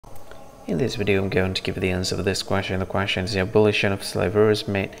In this video, I'm going to give you the answer to this question. The question is: the abolition of slavery was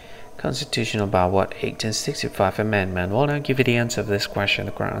made constitutional by what 1865 amendment? Well, I'll give you the answer of this question.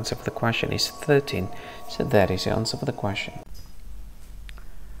 The correct answer for the question is 13. So that is the answer for the question.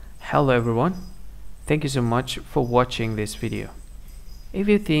 Hello everyone, thank you so much for watching this video. If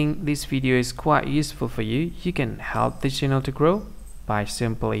you think this video is quite useful for you, you can help this channel to grow by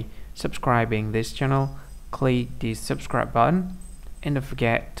simply subscribing this channel. Click the subscribe button and don't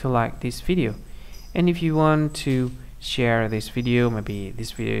forget to like this video. And if you want to share this video, maybe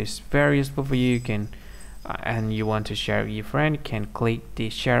this video is very useful for you, and you want to share with your friend, you can click the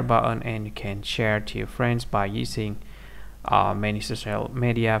share button and you can share to your friends by using many social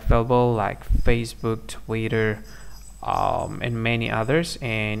media available like Facebook, Twitter, and many others.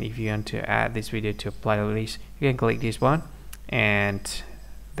 And if you want to add this video to a playlist, you can click this one, and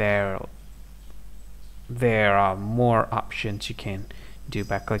there are more options you can do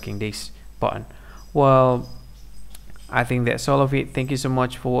by clicking this button. Well, I think that's all of it. Thank you so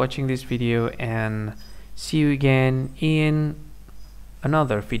much for watching this video, and see you again in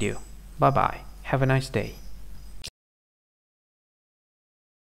another video. Bye bye, have a nice day.